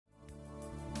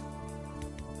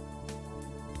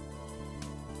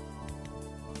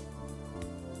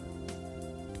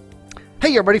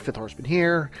Hey everybody, Fifth Horseman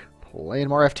here, playing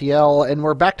more FTL, and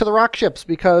we're back to the rock ships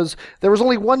because there was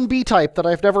only one B type that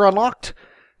I've never unlocked,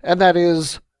 and that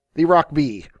is the Rock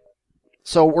B.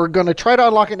 So we're going to try to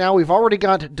unlock it now. We've already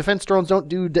got defense drones don't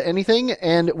do anything,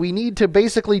 and we need to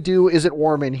basically do is it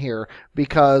warm in here,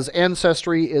 because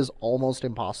Ancestry is almost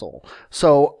impossible.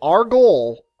 So our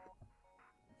goal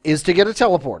is to get a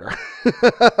teleporter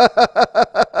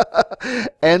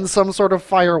and some sort of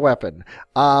fire weapon.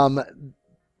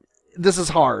 This is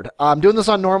hard. I'm doing this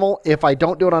on normal. If I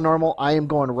don't do it on normal, I am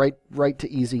going right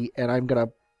to easy, and I'm going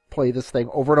to play this thing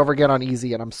over and over again on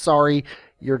easy, and I'm sorry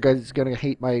you're guys going to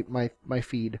hate my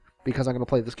feed because I'm going to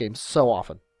play this game so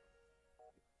often.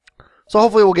 So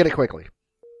hopefully we'll get it quickly.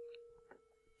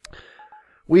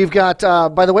 We've got,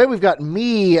 by the way, we've got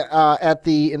me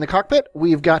in the cockpit.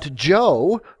 We've got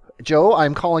Joe. Joe,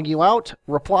 I'm calling you out.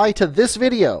 Reply to this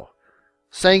video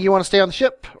saying you want to stay on the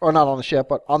ship, or not on the ship,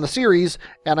 but on the series,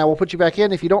 and I will put you back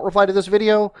in. If you don't reply to this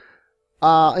video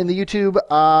in the YouTube,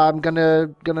 I'm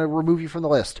gonna remove you from the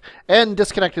list. And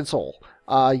Disconnected Soul,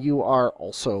 you are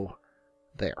also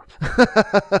there.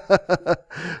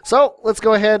 So let's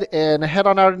go ahead and head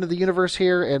on out into the universe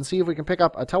here and see if we can pick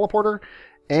up a teleporter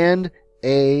and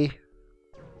a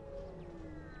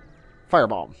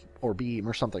firebomb or beam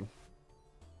or something.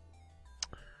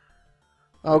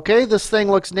 Okay, this thing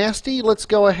looks nasty. Let's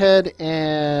go ahead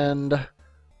and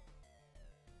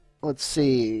let's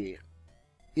see.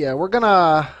 Yeah, we're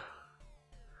gonna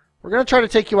try to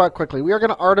take you out quickly. We are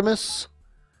gonna Artemis.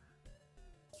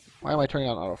 Why am I turning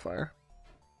on auto fire?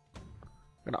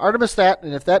 We're gonna Artemis that,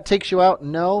 and if that takes you out,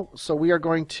 no. So we are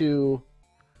going to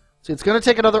see. It's gonna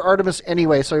take another Artemis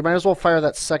anyway, so you might as well fire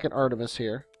that second Artemis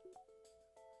here.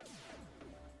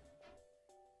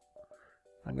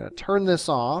 I'm gonna turn this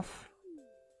off.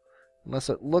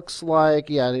 Unless it looks like,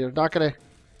 yeah, you're not going to...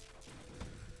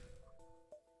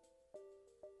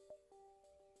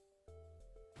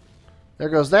 There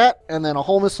goes that, and then a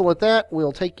whole missile at that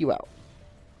will take you out.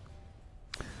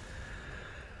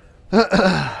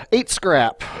 8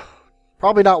 scrap.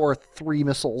 Probably not worth 3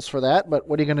 missiles for that, but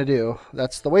what are you going to do?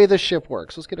 That's the way this ship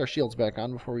works. Let's get our shields back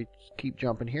on before we keep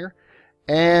jumping here.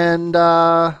 And,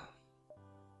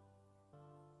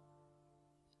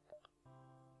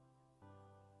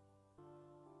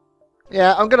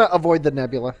 yeah, I'm going to avoid the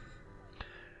nebula.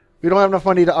 We don't have enough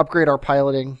money to upgrade our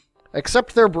piloting.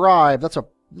 Accept their bribe. That's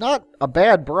not a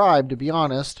bad bribe, to be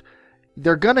honest.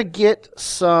 They're going to get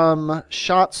some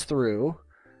shots through.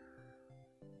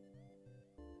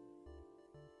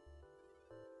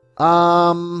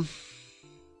 Your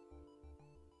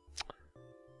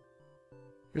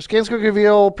scans could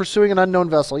reveal pursuing an unknown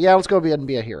vessel. Yeah, let's go ahead and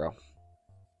be a hero.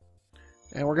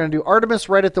 And we're going to do Artemis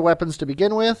right at the weapons to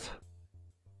begin with.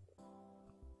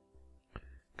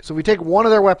 So if we take one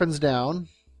of their weapons down,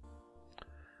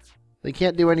 they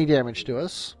can't do any damage to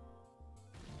us.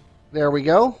 There we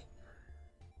go.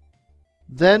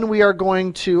 Then we are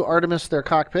going to Artemis their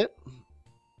cockpit.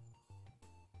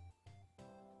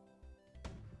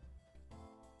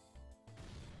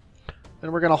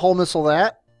 Then we're going to hull missile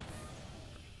that.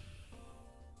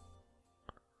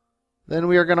 Then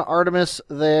we are going to Artemis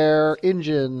their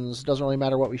engines. Doesn't really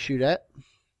matter what we shoot at.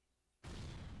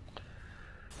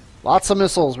 Lots of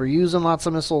missiles. We're using lots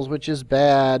of missiles, which is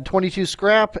bad. 22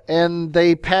 scrap, and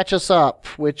they patch us up,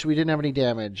 which we didn't have any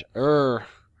damage. Not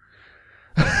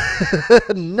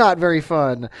very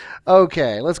fun.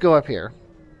 Okay, let's go up here.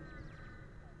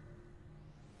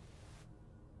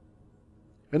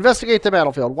 Investigate the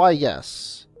battlefield. Why,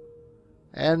 yes.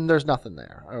 And there's nothing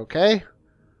there. Okay.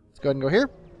 Let's go ahead and go here.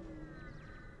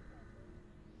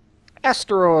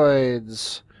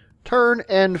 Asteroids. Turn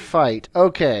and fight.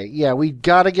 Okay, yeah, we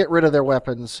got to get rid of their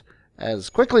weapons as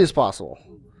quickly as possible.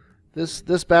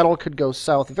 This battle could go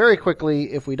south very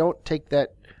quickly if we don't take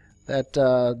that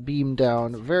beam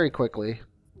down very quickly.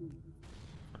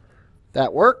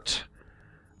 That worked.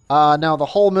 Now the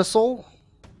hull missile.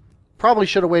 Probably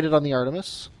should have waited on the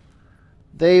Artemis.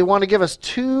 They want to give us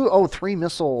 3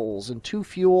 missiles and 2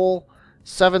 fuel,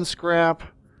 7 scrap.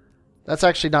 That's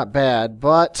actually not bad,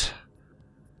 but...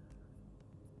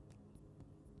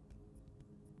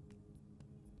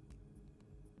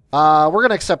 we're going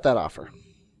to accept that offer.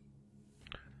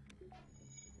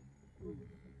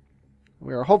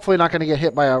 We are hopefully not going to get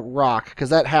hit by a rock, because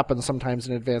that happens sometimes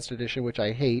in Advanced Edition, which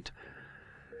I hate.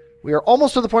 We are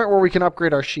almost to the point where we can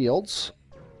upgrade our shields,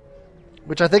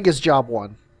 which I think is job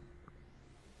 1.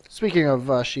 Speaking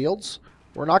of shields,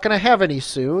 we're not going to have any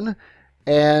soon,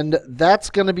 and that's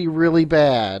going to be really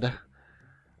bad.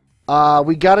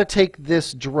 We got to take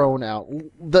this drone out.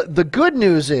 The good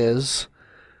news is...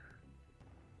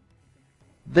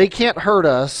 they can't hurt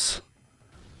us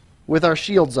with our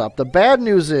shields up. The bad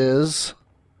news is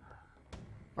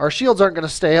our shields aren't going to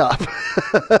stay up.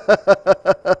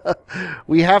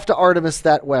 We have to Artemis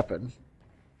that weapon.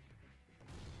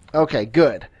 Okay,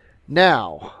 good.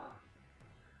 Now,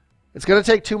 it's going to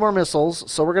take 2 more missiles,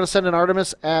 so we're going to send an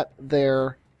Artemis at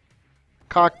their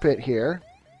cockpit here.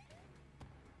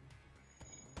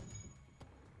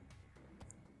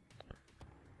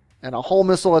 And a hull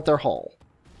missile at their hull.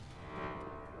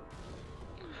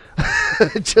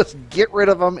 Just get rid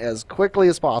of them as quickly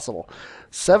as possible.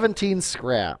 17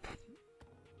 scrap.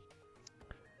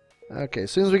 Okay,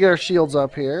 as soon as we get our shields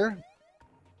up here.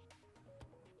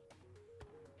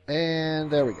 And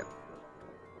there we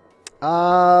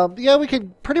go. Yeah, we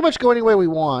could pretty much go any way we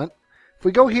want. If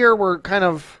we go here, we're kind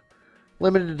of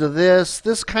limited to this.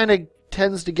 This kind of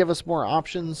tends to give us more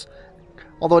options.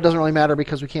 Although it doesn't really matter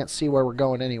because we can't see where we're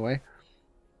going anyway.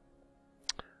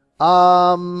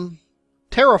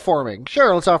 Terraforming.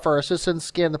 Sure, let's offer our assistance.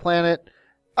 Scan the planet.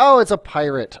 Oh, it's a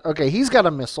pirate. Okay, he's got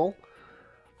a missile.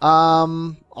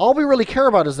 All we really care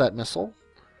about is that missile.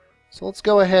 So let's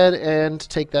go ahead and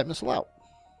take that missile out.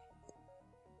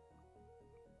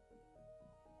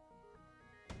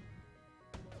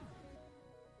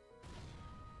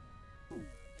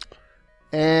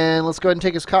 And let's go ahead and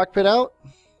take his cockpit out.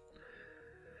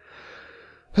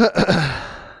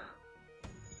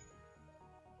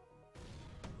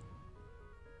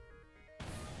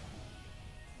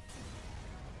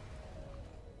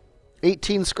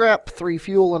 18 scrap, 3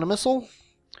 fuel, and a missile.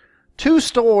 2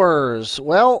 stores.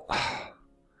 Well,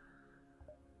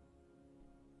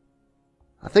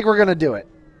 I think we're going to do it.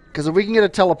 Because if we can get a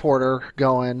teleporter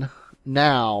going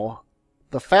now,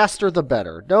 the faster the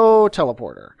better. No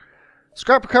teleporter.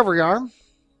 Scrap recovery arm.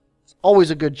 It's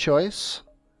always a good choice.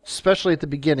 Especially at the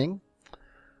beginning.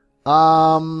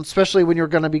 Especially when you're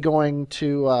going to be going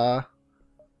to...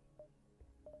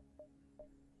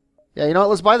 Yeah, you know what?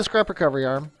 Let's buy the scrap recovery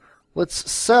arm.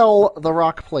 Let's sell the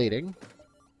rock plating.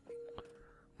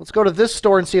 Let's go to this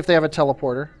store and see if they have a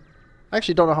teleporter. I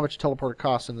actually don't know how much a teleporter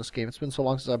costs in this game. It's been so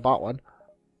long since I bought one.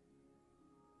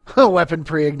 Weapon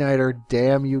pre-igniter.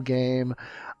 Damn you, game.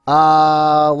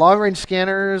 Long-range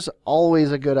scanners.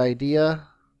 Always a good idea.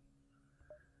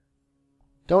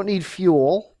 Don't need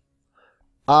fuel.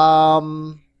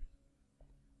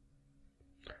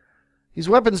 These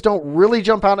weapons don't really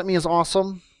jump out at me as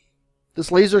awesome. This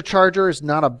laser charger is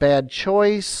not a bad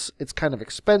choice. It's kind of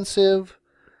expensive.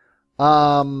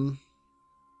 It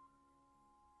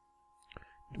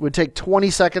would take 20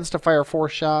 seconds to fire 4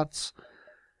 shots.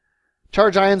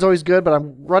 Charge ion's always good, but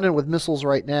I'm running with missiles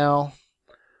right now.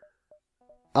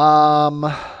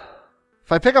 If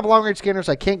I pick up long-range scanners,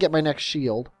 I can't get my next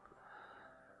shield.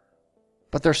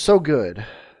 But they're so good.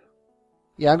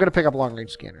 Yeah, I'm going to pick up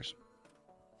long-range scanners.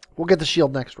 We'll get the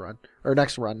shield next run. Or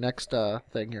next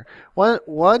thing here.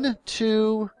 1,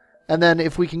 2, and then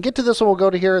if we can get to this one, we'll go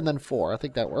to here, and then 4. I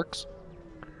think that works.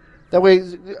 That way,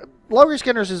 long-range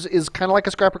scanners is kind of like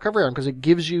a scrap recovery arm, because it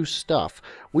gives you stuff.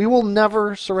 We will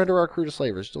never surrender our crew to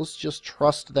slavers. Let's just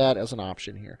trust that as an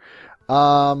option here.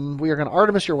 We are going to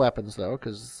Artemis your weapons, though,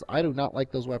 because I do not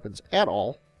like those weapons at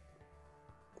all.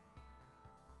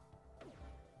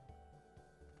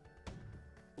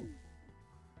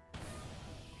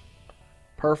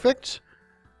 Perfect.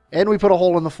 And we put a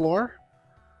hole in the floor.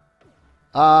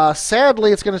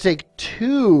 Sadly, it's going to take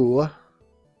 2...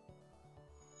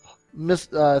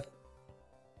 it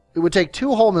would take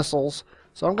 2 hull missiles.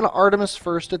 So I'm going to Artemis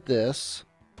first at this.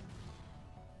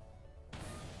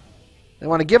 They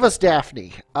want to give us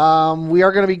Daphne. We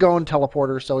are going to be going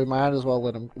teleporter, so we might as well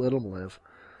let them live.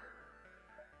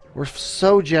 We're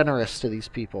so generous to these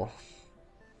people.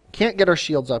 Can't get our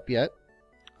shields up yet.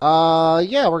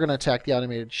 Yeah, we're going to attack the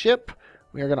automated ship.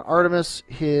 We are going to Artemis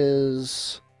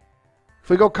his... If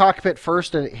we go cockpit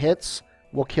first and it hits,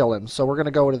 we'll kill him. So we're going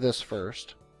to go to this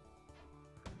first.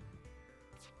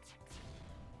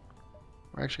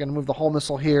 We're actually going to move the hull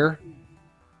missile here.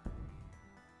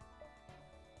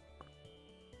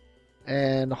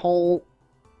 And hull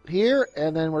here,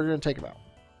 and then we're going to take him out.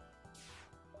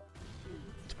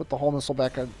 Let's put the hull missile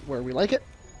back on where we like it.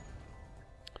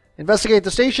 Investigate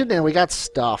the station, and we got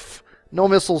stuff. No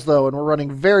missiles, though, and we're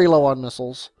running very low on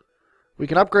missiles. We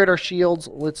can upgrade our shields.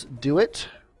 Let's do it.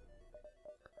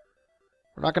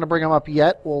 We're not going to bring them up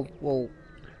yet. We'll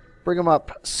bring them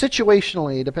up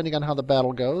situationally, depending on how the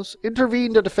battle goes.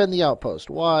 Intervene to defend the outpost.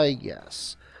 Why,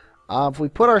 yes. If we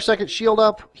put our second shield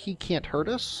up, he can't hurt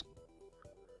us.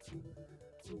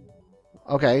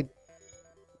 Okay.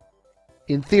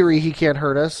 In theory, he can't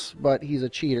hurt us, but he's a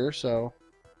cheater, so...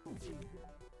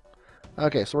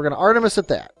 Okay, so we're going to Artemis at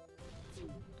that.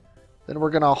 Then we're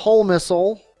going to hull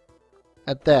missile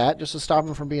at that, just to stop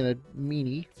him from being a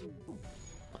meanie.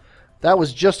 That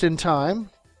was just in time.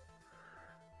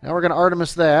 Now we're going to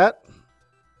Artemis that.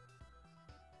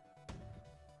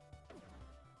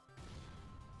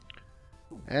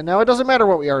 And now it doesn't matter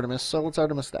what we Artemis, so let's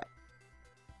Artemis that.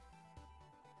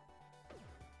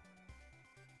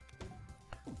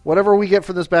 Whatever we get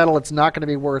for this battle, it's not going to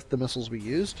be worth the missiles we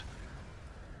used.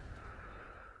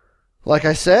 Like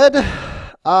I said,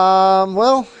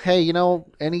 well, hey, you know,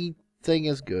 anything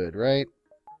is good, right?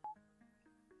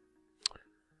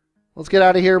 Let's get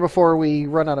out of here before we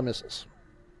run out of missiles.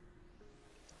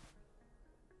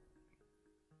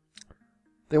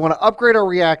 They want to upgrade our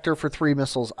reactor for 3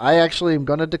 missiles. I actually am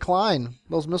going to decline.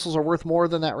 Those missiles are worth more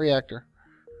than that reactor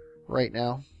right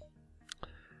now.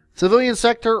 Civilian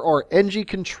sector or NG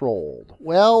controlled?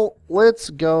 Well, let's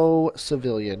go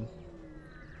civilian.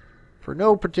 For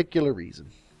no particular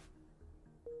reason.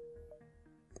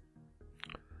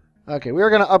 Okay, we are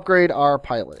going to upgrade our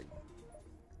piloting.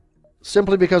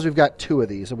 Simply because we've got 2 of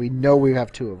these, and we know we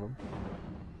have 2 of them.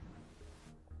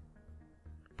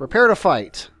 Prepare to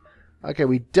fight. Okay,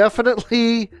 we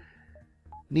definitely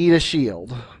need a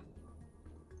shield.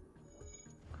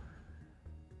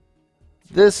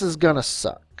 This is going to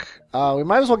suck. We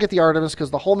might as well get the Artemis, because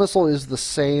the whole missile is the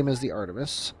same as the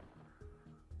Artemis.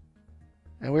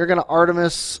 And we're going to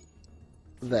Artemis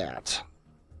that.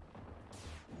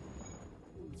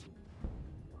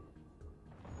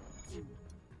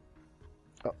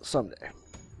 Oh, someday.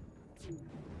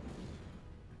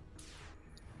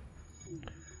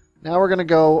 Now we're going to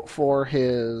go for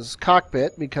his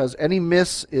cockpit, because any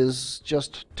miss is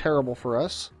just terrible for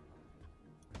us.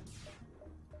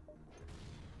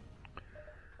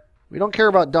 We don't care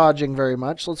about dodging very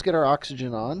much. Let's get our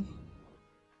oxygen on.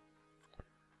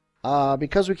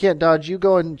 Because we can't dodge, you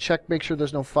go and check, make sure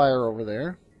there's no fire over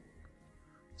there.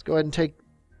 Let's go ahead and take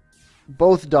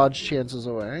both dodge chances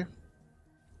away.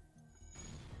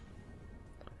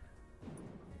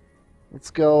 Let's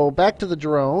go back to the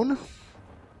drone.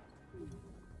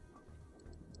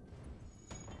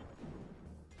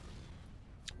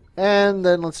 And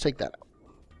then let's take that out.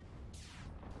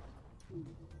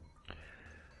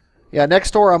 Yeah,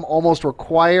 next door I'm almost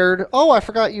required. Oh, I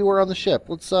forgot you were on the ship.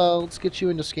 Let's get you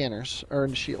into scanners or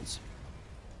into shields.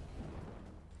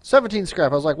 17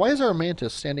 scrap. I was like, why is there a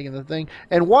mantis standing in the thing?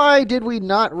 And why did we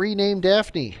not rename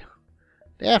Daphne?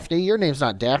 Daphne, your name's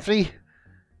not Daphne.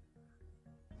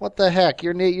 What the heck?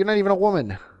 You're not even a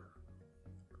woman.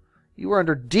 You were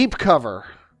under deep cover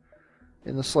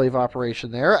in the slave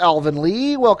operation there. Alvin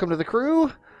Lee, welcome to the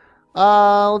crew.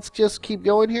 Let's just keep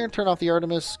going here. Turn off the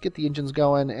Artemis, get the engines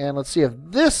going, and let's see if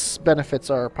this benefits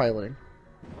our piloting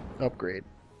upgrade.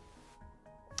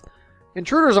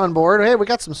 Intruders on board. Hey, we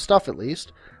got some stuff at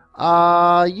least.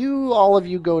 All of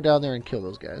you go down there and kill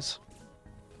those guys.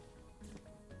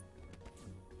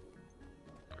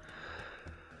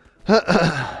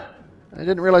 I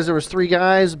didn't realize there was 3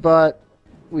 guys, but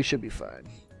we should be fine.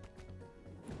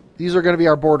 These are going to be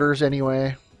our borders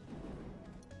anyway.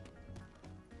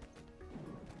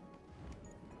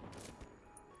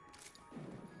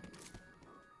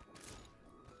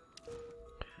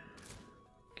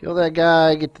 Kill that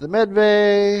guy, get to the med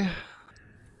bay.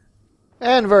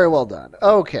 And very well done.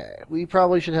 Okay, we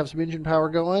probably should have some engine power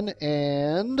going,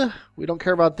 and we don't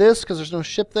care about this because there's no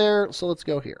ship there, so let's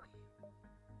go here.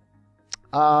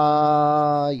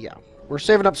 Yeah. We're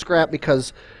saving up scrap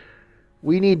because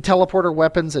we need teleporter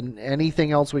weapons and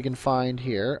anything else we can find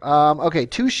here. Okay,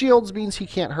 2 shields means he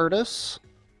can't hurt us.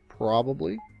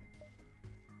 Probably.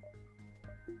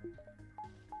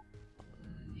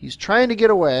 He's trying to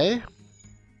get away.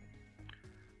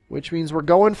 Which means we're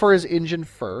going for his engine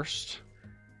first.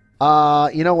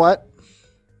 You know what?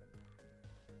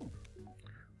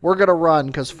 We're going to run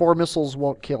because 4 missiles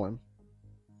won't kill him.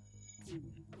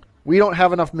 We don't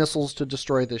have enough missiles to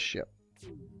destroy this ship.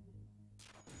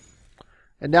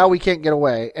 And now we can't get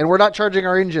away. And we're not charging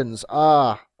our engines.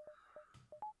 So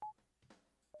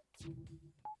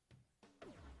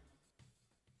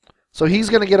he's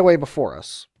going to get away before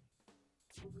us.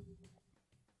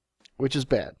 Which is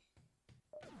bad.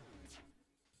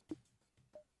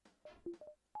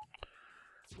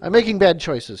 I'm making bad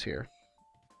choices here.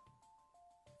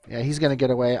 Yeah, he's going to get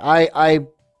away. I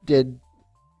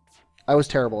was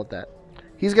terrible at that.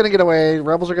 He's going to get away.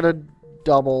 Rebels are going to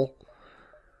double.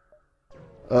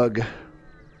 Ugh.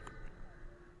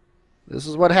 This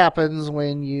is what happens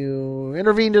when you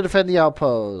intervene to defend the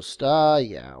outpost.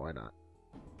 Yeah, why not?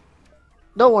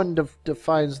 No one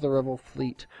defines the rebel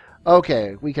fleet.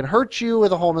 Okay, we can hurt you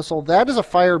with a hull missile. That is a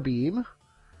fire beam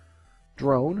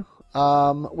drone.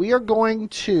 We are going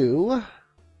to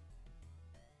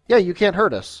Yeah, you can't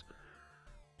hurt us.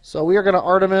 So we are going to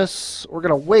Artemis. We're going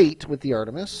to wait with the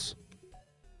Artemis.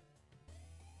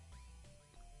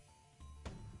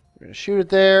 We're going to shoot it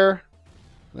there. And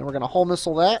then we're going to hull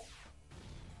missile that.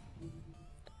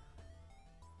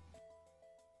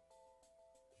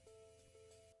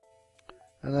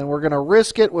 And then we're going to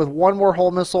risk it with one more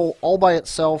hull missile all by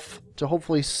itself to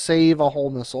hopefully save a hull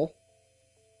missile.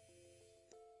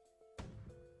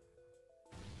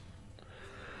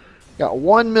 Got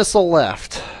one missile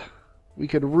left. We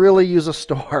could really use a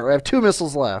store. I have 2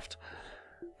 missiles left.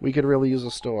 We could really use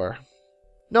a store.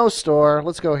 No store.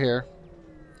 Let's go here.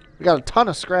 We got a ton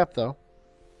of scrap, though.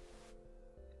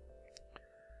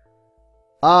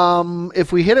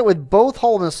 If we hit it with both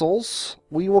hull missiles,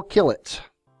 we will kill it.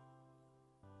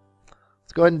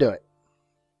 Let's go ahead and do it.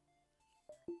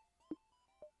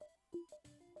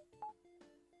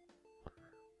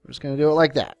 We're just going to do it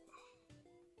like that.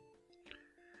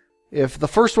 If the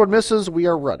first one misses, we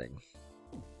are running.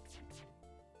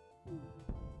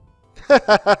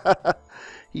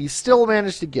 He still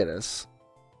managed to get us.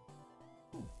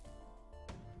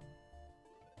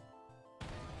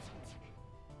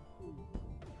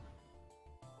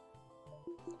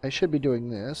 I should be doing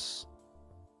this.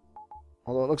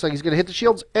 Although it looks like he's going to hit the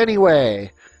shields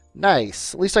anyway.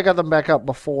 Nice. At least I got them back up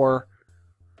before.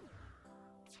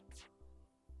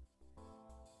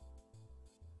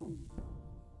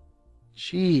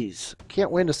 Jeez.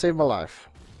 Can't win to save my life.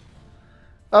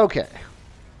 Okay.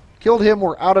 Killed him.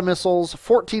 We're out of missiles.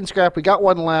 14 scrap. We got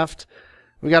one left.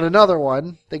 We got another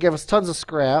one. They gave us tons of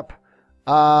scrap.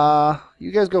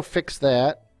 You guys go fix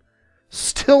that.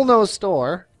 Still no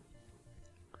store.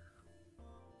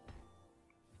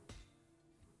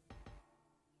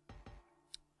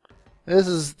 This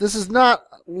is not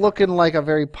looking like a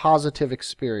very positive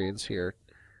experience here.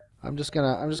 I'm just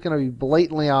gonna be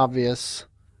blatantly obvious.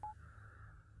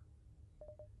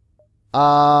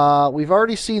 We've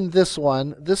already seen this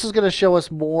one. This is gonna show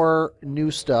us more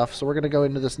new stuff, so we're gonna go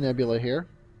into this nebula here.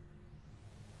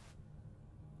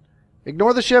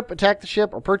 Ignore the ship, attack the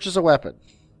ship, or purchase a weapon.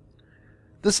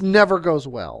 This never goes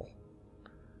well.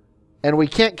 And we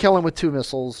can't kill him with 2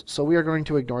 missiles, so we are going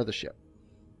to ignore the ship.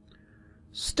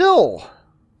 Still,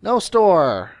 no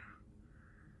store.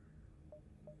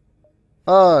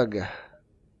 Ugh.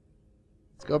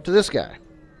 Let's go up to this guy.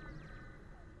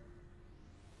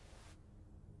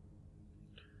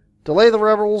 Delay the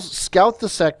rebels, scout the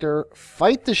sector,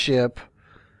 fight the ship.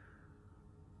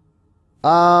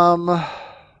 I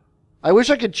wish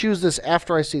I could choose this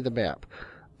after I see the map.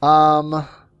 I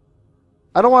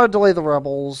don't want to delay the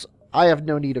rebels. I have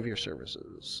no need of your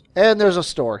services. And there's a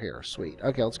store here. Sweet.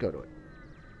 Okay, let's go to it.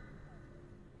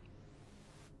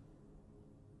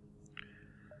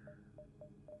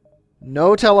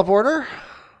 No teleporter.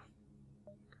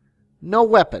 No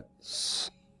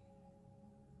weapons.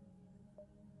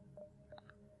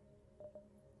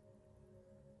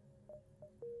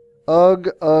 Ugh,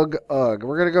 ugh, ugh.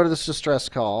 We're going to go to this distress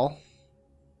call.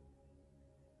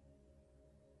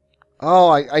 Oh,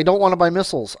 I don't want to buy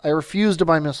missiles. I refuse to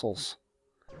buy missiles.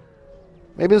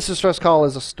 Maybe this distress call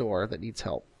is a store that needs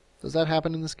help. Does that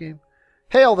happen in this game?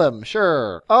 Hail them,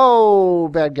 sure. Oh,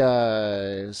 bad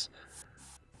guys.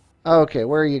 Okay,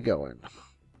 where are you going?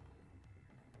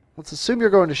 Let's assume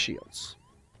you're going to shields.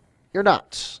 You're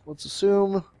not. Let's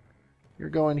assume you're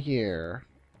going here.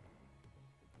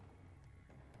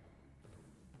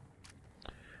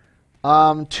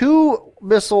 2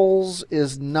 missiles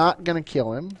is not going to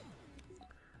kill him.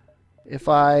 If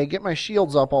I get my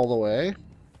shields up all the way,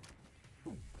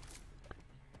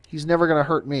 he's never going to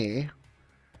hurt me.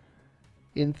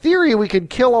 In theory, we could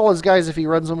kill all his guys if he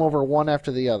runs them over one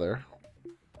after the other.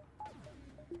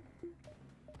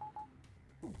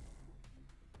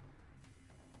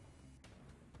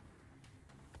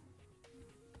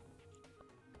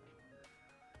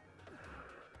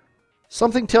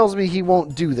 Something tells me he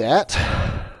won't do that.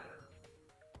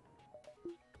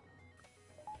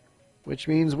 Which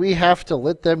means we have to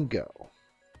let them go.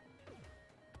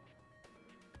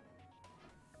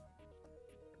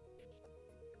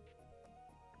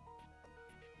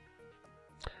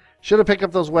 Should have picked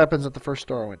up those weapons at the first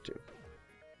store I went to.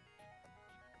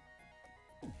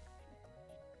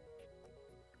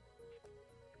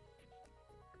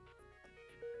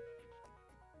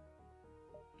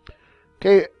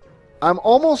 Okay, I'm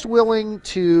almost willing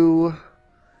to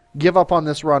give up on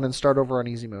this run and start over on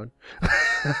easy mode.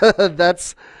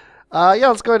 That's, yeah,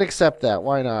 let's go ahead and accept that.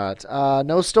 Why not?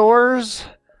 No stores.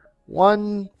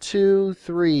 1, 2,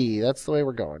 3. That's the way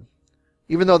we're going.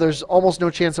 Even though there's almost no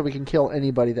chance that we can kill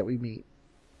anybody that we meet.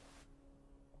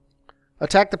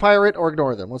 Attack the pirate or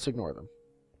ignore them. Let's ignore them.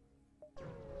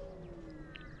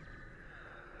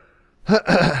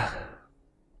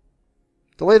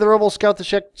 Delay the rebels, scout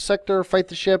the sector, fight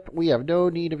the ship. We have no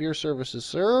need of your services,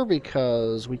 sir,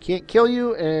 because we can't kill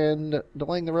you, and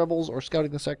delaying the rebels or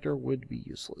scouting the sector would be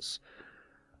useless.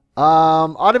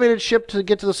 Automated ship to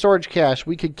get to the storage cache.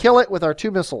 We could kill it with our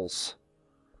 2 missiles.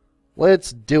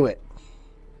 Let's do it.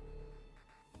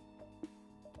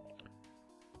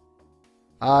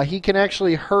 He can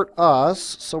actually hurt us,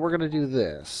 so we're going to do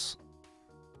this.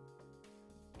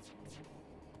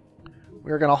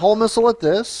 We're going to hull missile at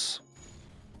this.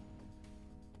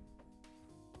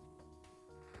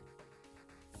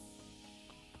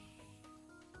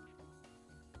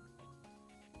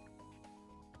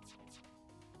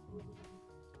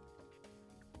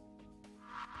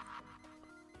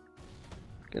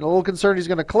 Getting a little concerned he's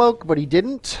going to cloak, but he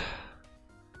didn't.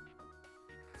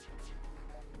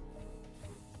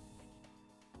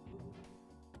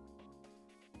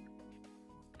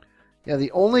 Yeah,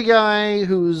 the only guy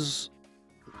who's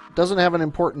doesn't have an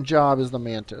important job is the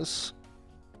Mantis.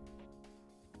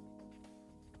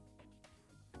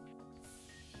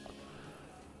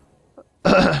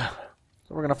 So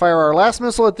we're going to fire our last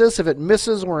missile at this. If it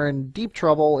misses, we're in deep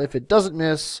trouble. If it doesn't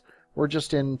miss, we're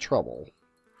just in trouble.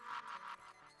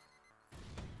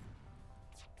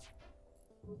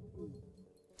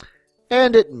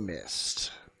 And it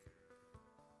missed.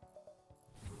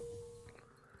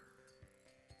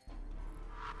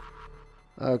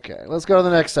 Okay, let's go to the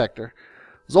next sector.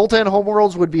 Zoltan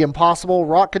homeworlds would be impossible.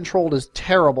 Rock controlled is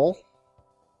terrible.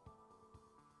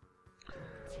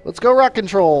 Let's go rock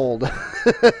controlled.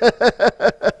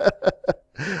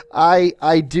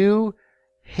 I do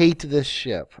hate this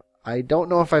ship. I don't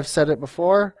know if I've said it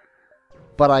before,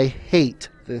 but I hate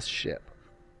this ship.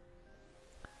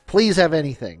 Please have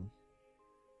anything.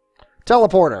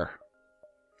 Teleporter.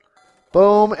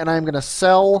 Boom, and I'm going to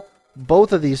sell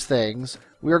both of these things.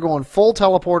 We are going full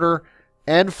teleporter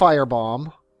and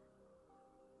firebomb.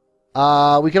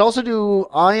 We can also do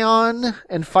ion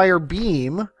and fire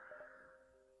beam,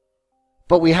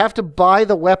 but we have to buy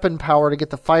the weapon power to get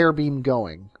the fire beam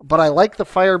going. But I like the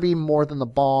fire beam more than the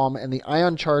bomb, and the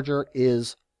ion charger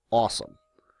is awesome.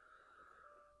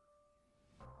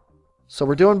 So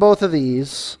we're doing both of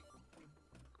these.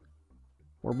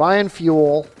 We're buying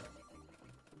fuel.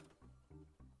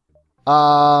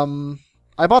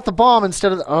 I bought the bomb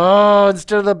instead of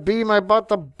the beam. I bought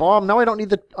the bomb. Now I don't need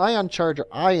the ion charger.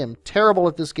 I am terrible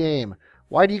at this game.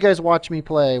 Why do you guys watch me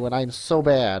play when I'm so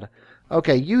bad?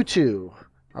 Okay, you two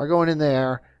are going in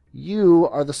there. You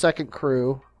are the second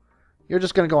crew. You're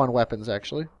just going to go on weapons,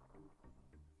 actually.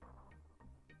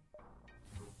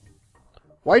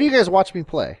 Why do you guys watch me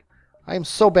play? I am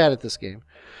so bad at this game.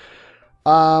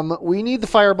 We need the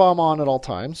firebomb on at all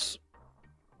times.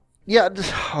 Yeah,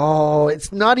 oh,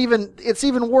 it's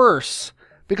even worse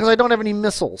because I don't have any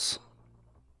missiles.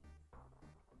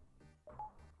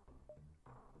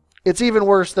 It's even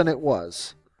worse than it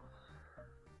was.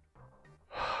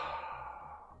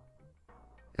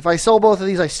 If I sell both of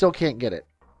these, I still can't get it.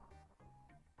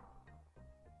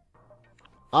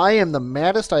 I am the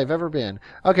maddest I've ever been.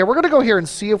 Okay, we're going to go here and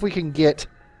see if we can get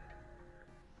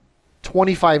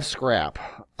 25 scrap.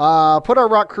 Put our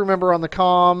rock crew member on the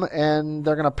comm, and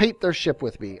they're going to paint their ship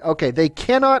with me. Okay, they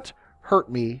cannot hurt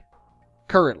me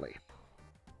currently.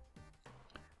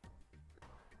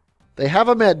 They have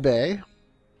a med bay.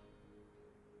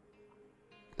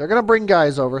 They're going to bring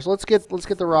guys over, so let's get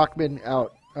the rockmen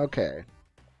out. Okay.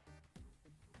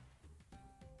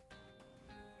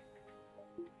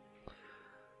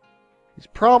 He's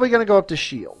probably going to go up to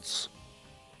shields.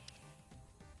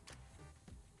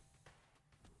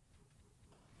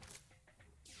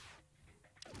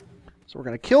 So we're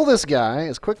going to kill this guy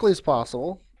as quickly as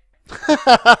possible.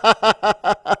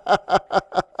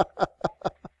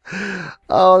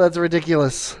 Oh, that's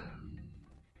ridiculous.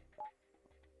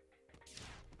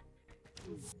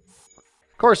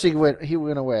 Of course he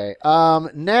went away.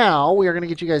 Now we are going to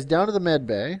get you guys down to the med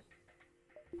bay.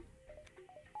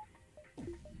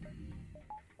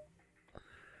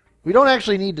 We don't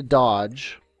actually need to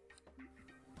dodge.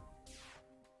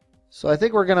 So I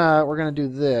think we're gonna do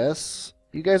this.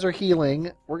 You guys are healing.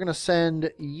 We're going to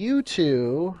send you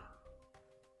two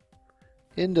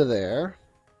into there.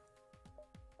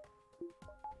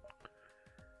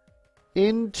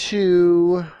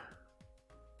 Into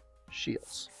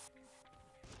shields.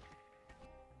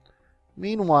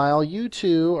 Meanwhile, you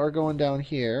two are going down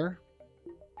here.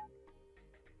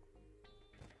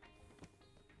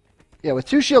 Yeah, with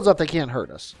 2 shields up, they can't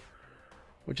hurt us.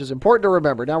 Which is important to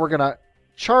remember. Now we're going to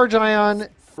charge ion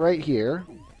right here.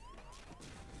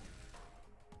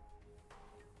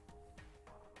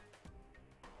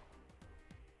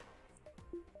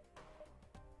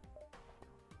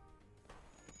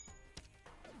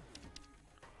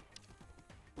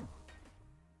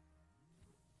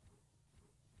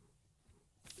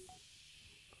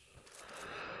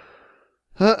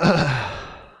 Should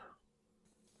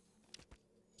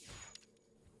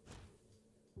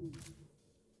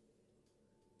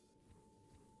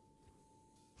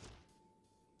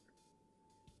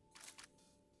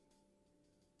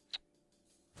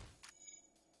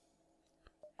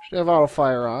have auto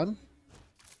fire on.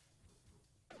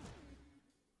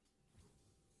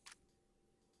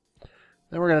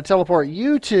 Then we're going to teleport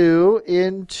you two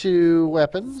into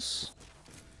weapons.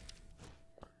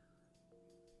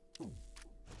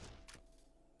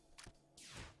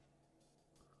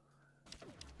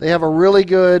 They have a really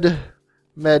good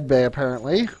med bay,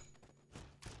 apparently.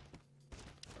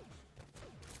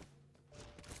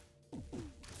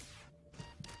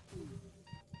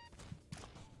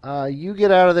 You get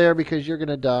out of there because you're going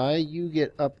to die. You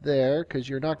get up there because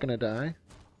you're not going to die.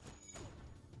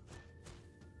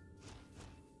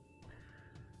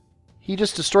 He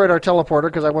just destroyed our teleporter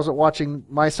because I wasn't watching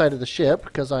my side of the ship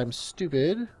because I'm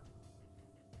stupid.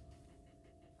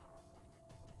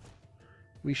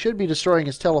 We should be destroying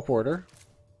his teleporter.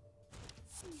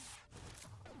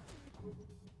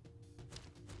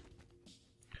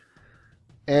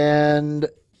 And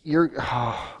you're...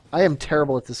 Oh, I am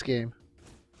terrible at this game.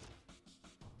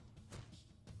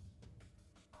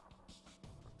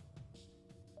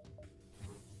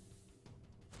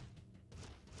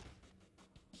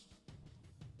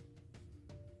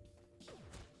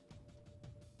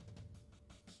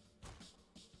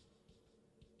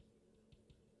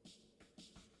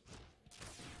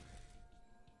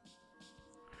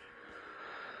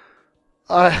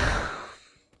 I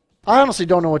honestly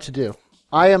don't know what to do.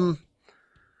 I'm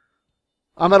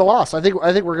at a loss. I think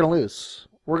we're going to lose.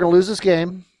 We're going to lose this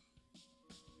game.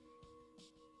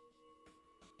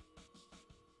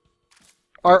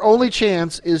 Our only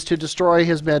chance is to destroy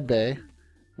his med bay,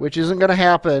 which isn't going to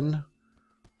happen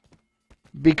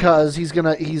because he's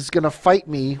going to fight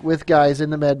me with guys in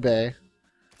the med bay.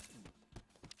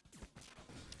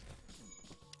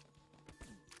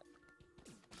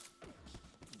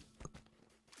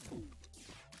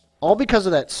 All because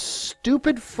of that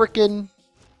stupid frickin'...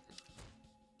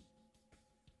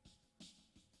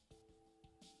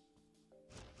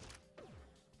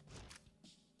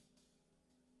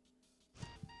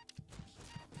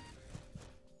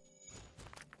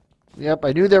 Yep,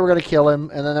 I knew they were going to kill him,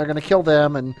 and then they're going to kill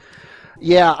them, and...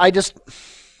 Yeah, I just...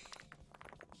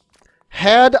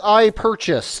 Had I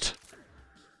purchased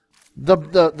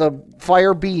the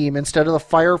fire beam instead of the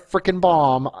fire frickin'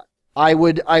 bomb... I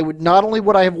would not only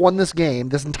would I have won this game,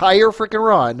 this entire freaking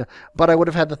run, but I would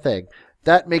have had the thing.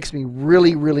 That makes me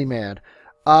really, really mad.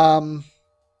 Yeah,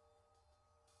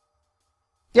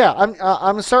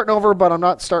 I'm starting over, but I'm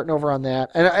not starting over on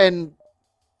that. And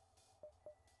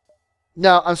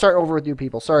no, I'm starting over with new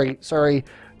people. Sorry,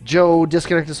 Joe,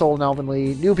 Disconnected Soul, and Alvin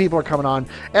Lee. New people are coming on,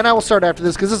 and I will start after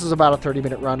this because this is about a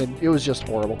 30-minute run, and it was just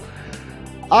horrible.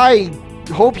 I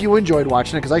hope you enjoyed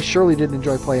watching it, because I surely didn't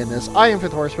enjoy playing this. I am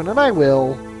Fifth Horseman, and I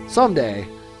will, someday,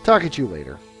 talk at you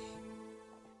later.